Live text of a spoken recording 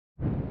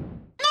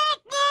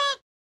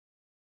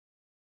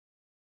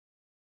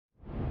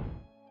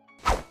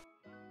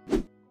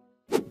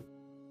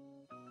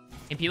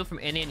people from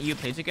NA and EU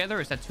play together?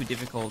 Or is that too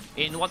difficult?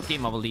 In what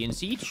game probably? In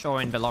Siege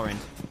or in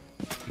Valorant?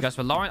 Because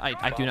Valorant,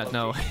 I do not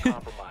know.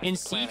 In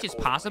Siege, it's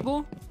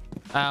possible.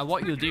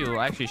 What you'll do,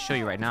 I'll actually show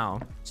you right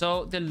now.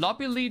 So the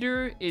lobby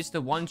leader is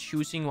the one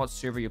choosing what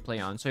server you play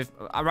on. So if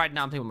right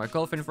now I'm playing with my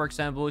girlfriend, for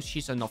example,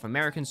 she's on North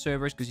American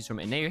servers because she's from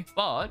NA.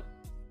 But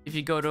if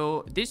you go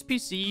to this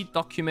PC,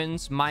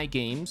 documents, my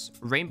games,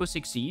 Rainbow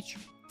Six Siege,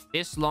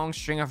 this long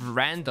string of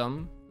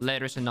random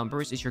letters and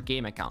numbers is your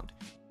game account.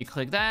 You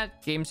click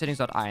that, game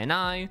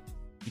settings.ini,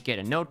 you get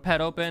a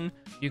notepad open,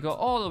 you go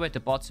all the way at the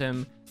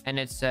bottom, and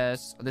it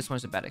says, oh, this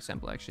one's a bad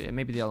example actually,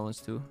 maybe the other ones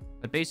too.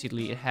 But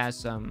basically it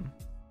has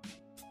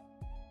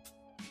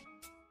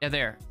yeah,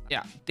 there.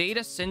 Yeah,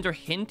 data sender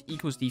hint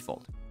equals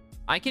default.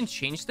 I can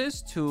change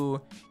this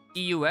to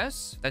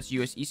EUS, that's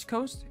US East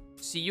Coast,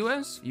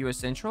 CUS, US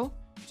Central.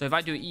 So if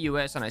I do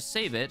EUS and I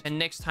save it, and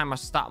next time I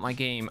start my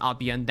game, I'll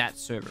be on that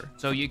server.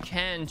 So you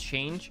can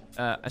change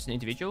as an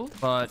individual,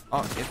 but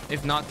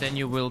if not, then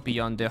you will be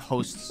on the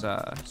host's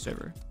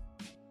server.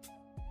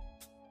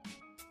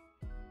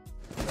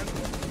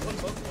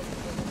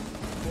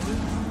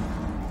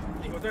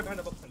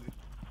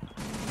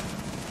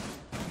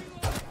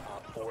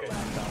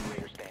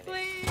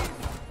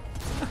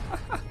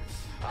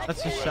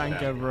 That's a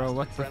shanker, bro.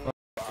 What the fuck?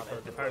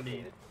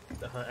 Apparently,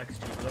 her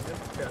ex-G loved it.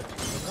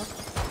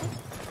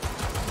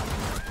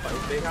 But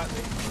they have,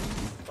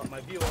 but my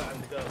viewer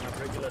and the girl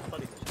have regular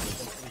study sessions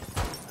once a week,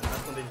 and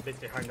that's when they just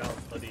basically hang out,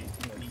 study,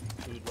 you know, eat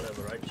food,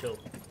 whatever, right? Chill.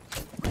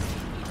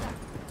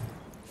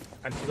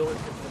 And she's always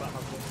thinking about how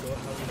things go,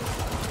 how, you know,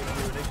 in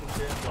a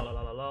relationship, la la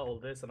la la la, all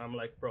this, and I'm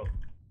like, bro.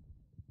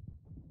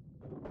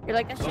 You're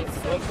like, that shit's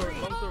so free.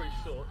 Long story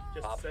short,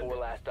 just send it.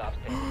 Last stop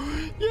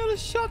standing. Yeah, the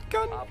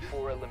shotgun. Op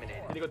 4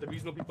 eliminated. And you got the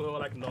reasonable people who are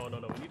like, no, we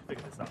need to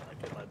figure this out.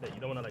 Like that. You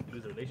don't want to like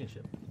lose a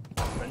relationship.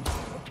 Friendship,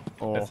 you know?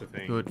 Oh, that's the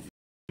thing. good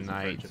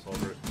night.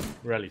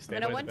 Rarely stay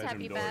by the one-tap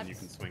bedroom you, door and Babs. you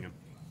can swing him.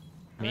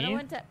 Me?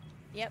 One-tap.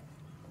 Yep.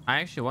 I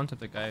actually wanted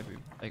the guy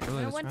like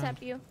earlier this One-tap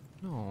round. you.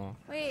 No.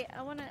 Wait,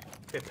 I wanna...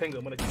 Okay, Pengu,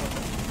 I'm gonna kill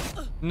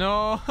you.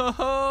 No.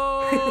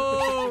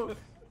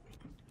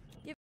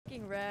 You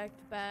fucking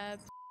wrecked,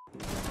 Babs.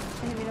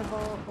 I hit me the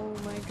ball. Oh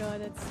my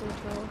god, that's so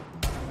troll.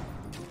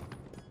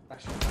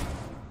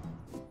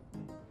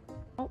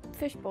 Oh,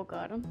 fishbowl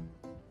got him.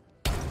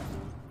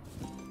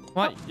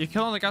 What? You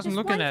kill all the guys I'm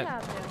looking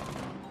at? Him.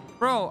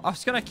 Bro, I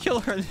was gonna kill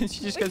her and then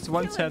she just gets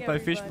one tapped by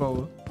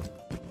fishbowl.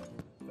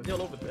 Are they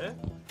all over there?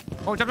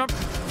 Oh, jump up!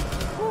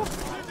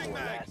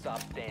 Last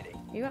stop standing.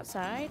 You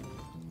outside?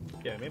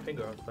 Yeah, me and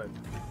Pengu are outside.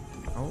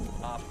 Oh.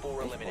 Op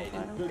 4 eliminated.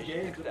 Good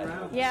game, good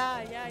round.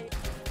 Yeah.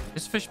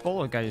 This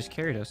fishbowl guy just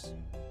carried us.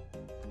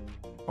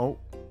 Oh.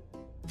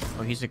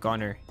 Oh, he's a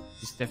gunner.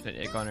 He's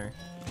definitely a gunner.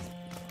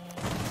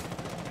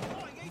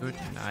 Good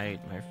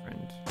night, my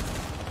friend.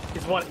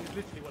 He's literally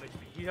 1 HP.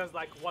 He has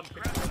like 1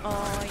 pixel.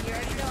 Oh, you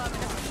already know I'm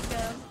gonna peek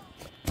him.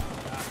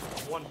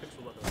 1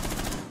 pixel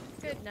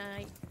left. Good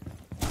night.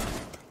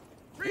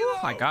 Ooh,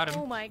 I got him.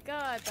 Oh my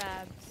god,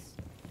 Babs.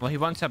 Well, he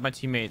one-tapped my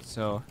teammate,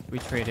 so we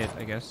traded,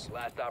 I guess.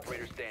 Last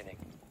operator standing.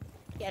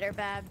 Get her,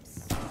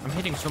 Babs. I'm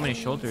hitting so many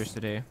shoulders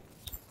today.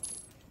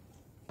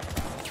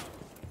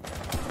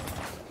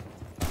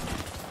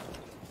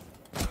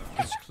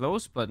 It's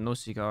close, but no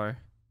cigar.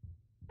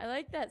 I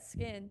like that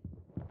skin.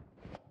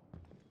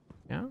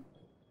 Yeah?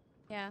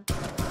 Yeah.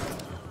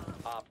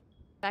 Op.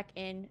 Back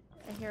in.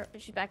 I hear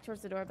she's back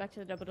towards the door, back to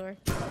the double door.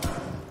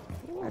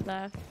 Hard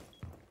left.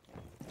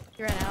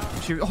 She ran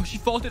out. She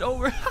vaulted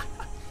over.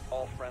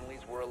 All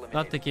friendlies were eliminated.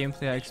 Not the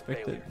gameplay I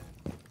expected.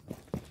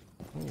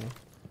 Ooh.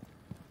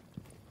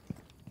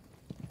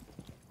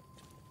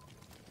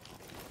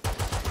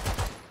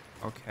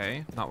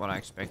 Okay, not what I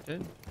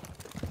expected.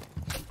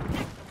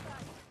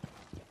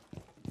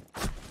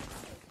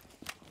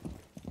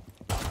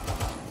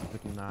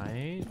 Good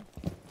night.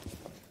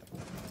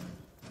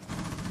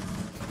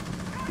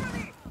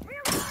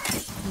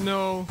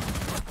 No.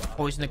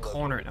 Oh, he's in the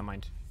corner. Never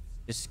mind.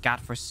 This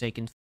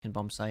godforsaken fucking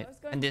bomb site.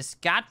 And this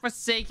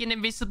godforsaken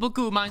invisible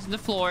Guman's in the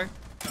floor.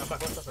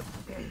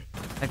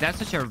 Like, that's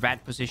such a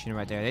rat position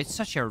right there. It's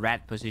such a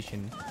rat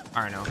position.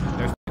 I don't know.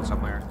 There's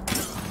somewhere.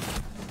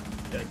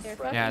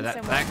 Yeah,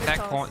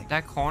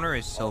 that corner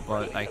is so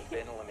bad. Like,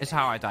 it's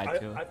how I died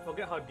too. I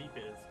forget how deep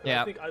it is.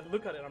 Yeah. I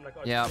look at it and I'm like,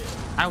 oh, Yeah. shit.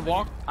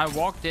 I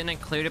walked in and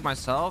cleared it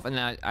myself, and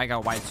then I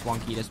got white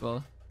swankied as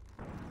well.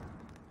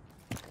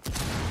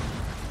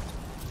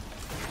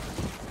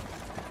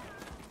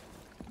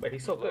 But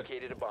he's so good.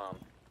 Located a bomb.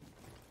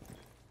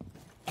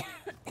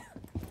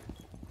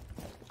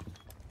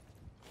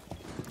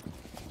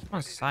 I'm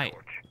on site.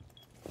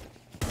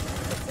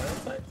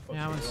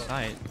 Yeah, I'm on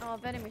site. Oh,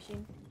 vending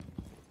machine.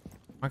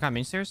 I got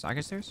main stairs, I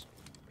got stairs.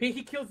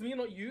 He kills me,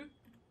 not you.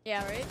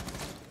 Yeah, right?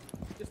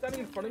 You're standing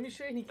in front of me,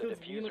 Shay, and he The kills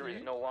you, not diffuser is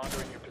you. no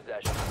longer in your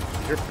possession.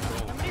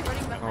 Somebody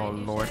running behind Oh,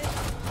 you, Lord. Shay. Oh,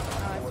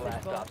 Four it's last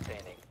fishbowl. stop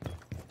standing.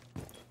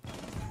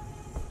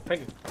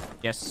 Pengu,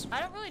 Yes. I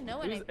don't really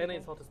know any who's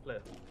NA's hottest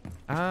player?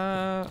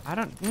 I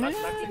don't. Like,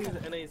 who's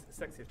NA's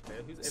sexiest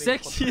player? Who's NA's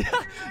Sexy.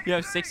 hottest player? You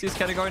have sexiest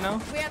category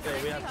now? We have Yeah, we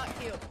 60 have- hot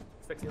cute.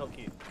 Sexy hot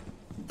cute.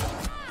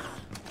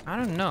 I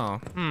don't know.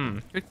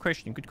 Good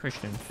question. Good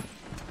question.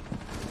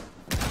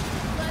 Blood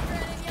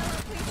red and yellow,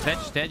 please Veg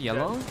help. dead,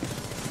 yellow.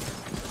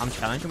 I'm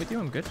challenging with you.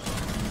 I'm good.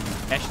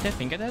 Ash dead,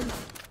 finger dead.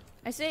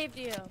 I saved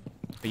you.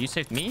 But you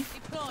saved me?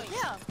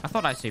 Yeah, I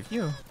thought I saved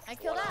you. I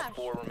killed Ash.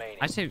 4 remaining.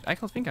 I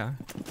killed finger.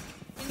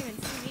 Didn't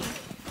even see me.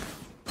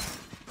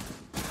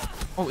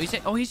 Oh, is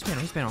it? Oh, he's piano.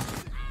 He's piano.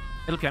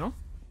 Little piano.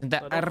 The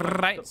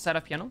right side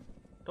of piano.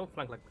 Don't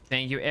flank like.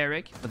 Thank you,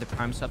 Eric, for the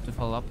prime sub to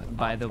follow up.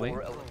 By the way.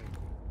 4 eliminated.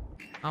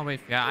 Oh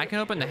wait, yeah, I can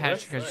open the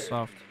hatch because it's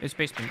soft. It's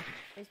basement.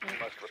 Basement.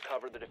 Must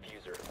recover the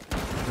diffuser.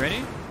 Ready?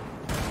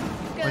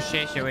 Go. Oh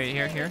shit, wait,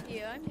 here. Thank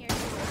you, I'm here.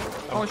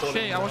 Oh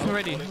shit, I wasn't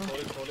ready.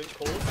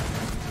 Calling.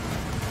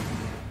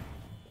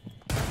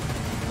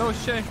 Oh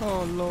shit,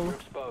 oh You're low.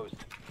 exposed.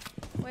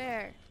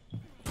 Where?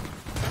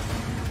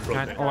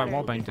 God, oh, I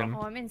wallbanged him.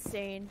 Oh, I'm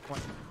insane.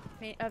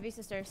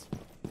 Visa stairs.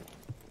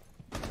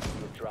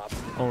 You've dropped.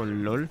 Oh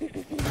lol.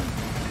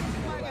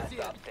 Last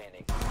stop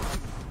standing.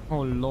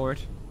 Oh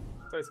lord.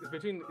 So it's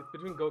between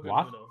Goga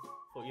What? and Uno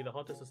for either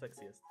hottest or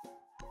sexiest.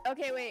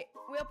 Okay, wait.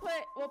 We'll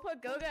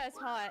put Goga as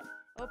hot.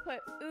 We'll put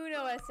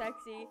Uno as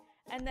sexy.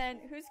 And then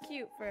who's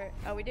cute for?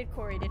 Oh, we did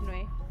Corey, didn't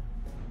we?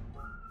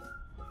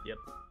 Yep.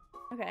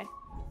 Okay,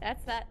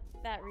 that's that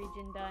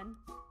region done.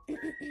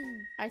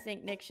 I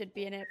think Nick should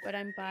be in it, but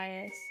I'm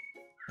biased.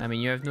 I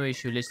mean, you have no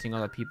issue listing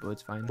other people.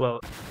 It's fine.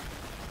 Well,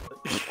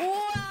 Wow!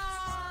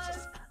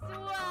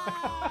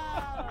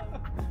 Wow!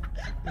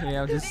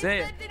 Yeah, I'm just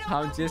saying. They said they don't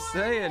I'm want just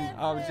more saying.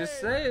 I'm just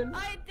answers. saying.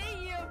 I date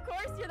you. Of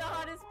course, you're the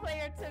hottest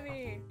player to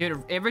me.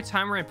 Dude, every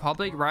time we're in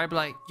public, Riley be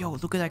like, yo,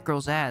 look at that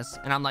girl's ass.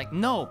 And I'm like,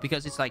 no,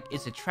 because it's like,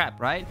 it's a trap,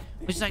 right?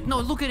 But she's like, no,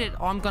 look at it.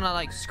 Or I'm gonna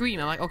like scream.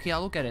 I'm like, okay,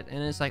 I'll look at it.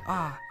 And it's like,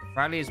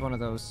 Riley is one of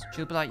those.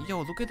 She'll be like,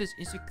 yo, look at this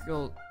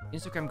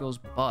Instagram girl's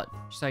butt.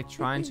 She's like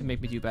trying to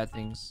make me do bad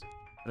things,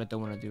 but I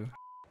don't want to do.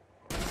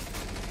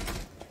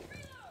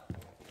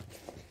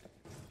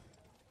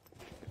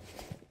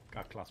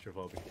 Got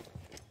claustrophobic.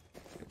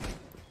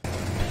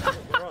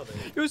 where are they?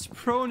 He was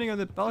proning on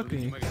the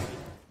balcony.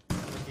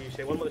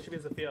 One more, there should be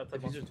Zafia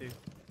at Monster 2.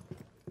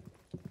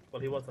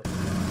 Well, he was up.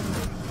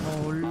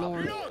 Oh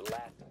lord.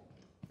 Last.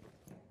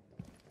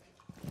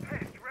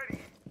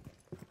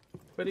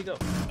 Where'd he go?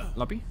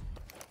 Lobby?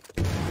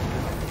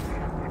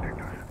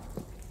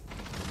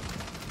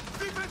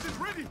 Defense is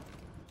ready.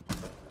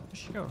 Where'd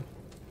she go?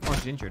 Oh,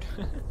 she's injured.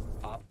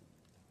 Op.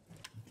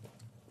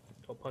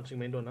 Top punching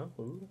main door now.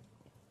 Ooh.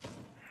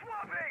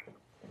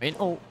 Main,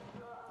 oh.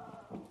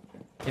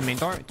 In main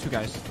door, 2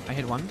 guys. I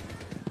hit 1.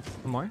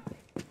 1 more.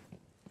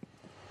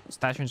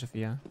 Stash and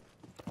Sophia.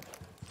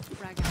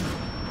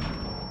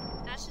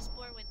 That's just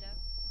floor window.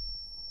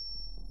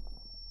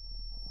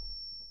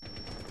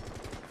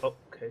 Oh,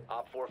 okay.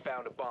 Op 4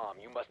 found a bomb.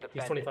 You must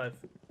defend He's 25.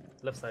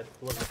 Left side.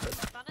 He was left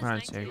side. Bonus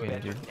Alright, 19. so it. You okay,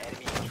 entered dude. an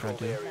enemy controlled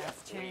dude. area.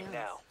 Leave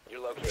now.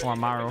 You're located. Oh,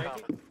 Amaro.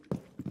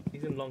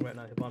 He's in long right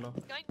now, Hibana.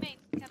 Going main.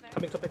 Cover.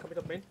 Coming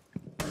top main.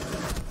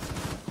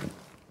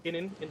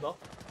 In block.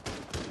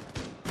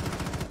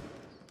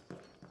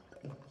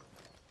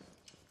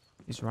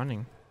 He's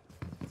running.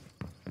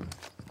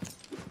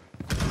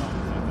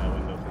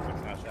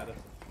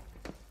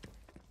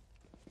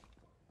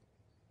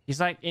 He's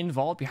like in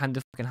vault behind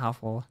the fucking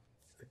half wall.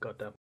 The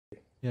goddamn.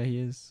 Yeah, he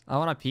is. I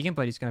wanna peek him,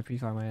 but he's gonna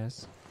pre-fire my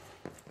ass.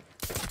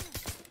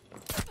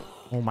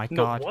 Oh my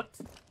No, god. what?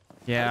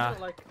 Yeah.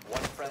 Like,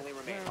 One friendly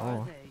remaining.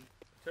 Oh.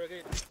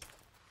 interrogate.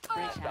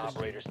 Last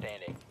operator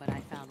standing. But I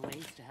found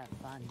ways to have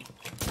fun.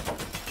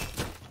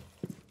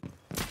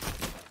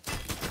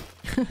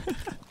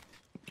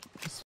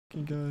 This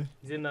fucking guy.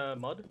 He's in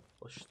mud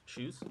or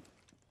shoes.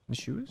 The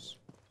shoes?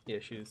 Yeah,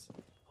 shoes.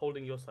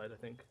 Holding your side, I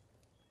think.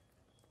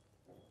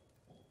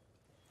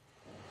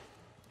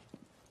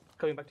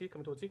 Coming back to you,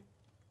 coming towards you.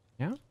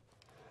 Yeah?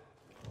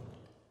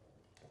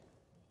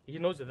 He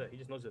knows you're there. He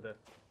just knows you're there.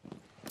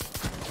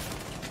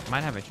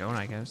 Might have a drone,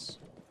 I guess.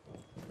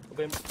 We're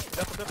going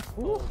left.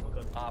 Oh my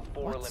god. Op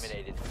 4 What?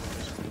 eliminated.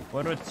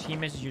 What are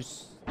teammates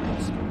just...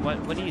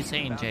 What are you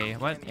saying, Jay?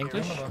 What?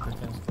 English? I'm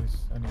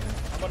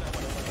on it.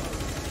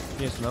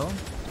 He is low?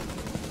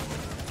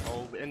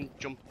 Oh,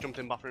 jumped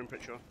in bathroom,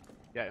 pretty sure.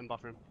 Yeah, in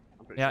bathroom.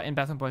 I'm pretty Yeah, sure. in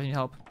bathroom, boys, need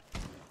help.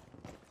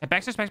 Hey,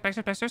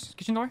 backstairs.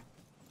 Kitchen door.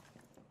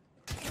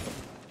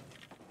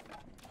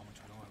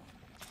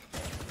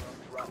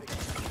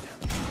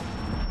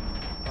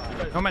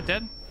 Nomad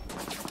dead.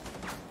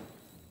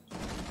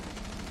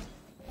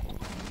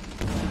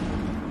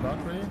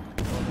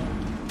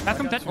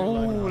 Bathroom dead.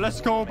 Oh,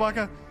 let's go,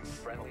 Baka.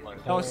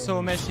 That was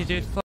so messy,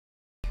 dude. Fuck.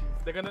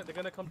 They're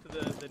gonna come to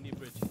the new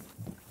bridge.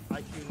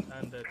 iTunes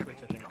and Twitch,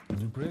 I think.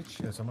 New bridge?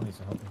 Yeah, someone needs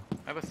to help me.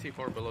 I have a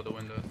C4 below the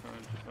window, so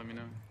just let me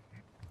know.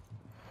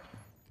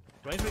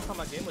 Do I need to restart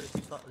my game or just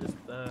restart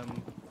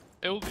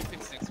It will be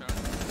fixed next round.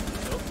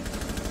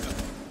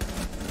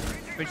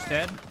 Bridge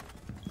dead.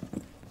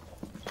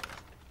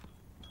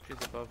 She's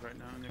above right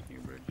now, nuking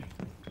a bridge.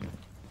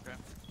 Okay.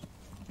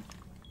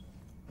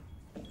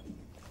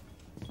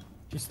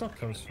 She's stuck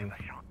close to.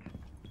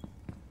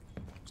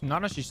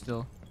 Not as she's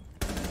still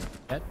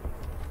dead.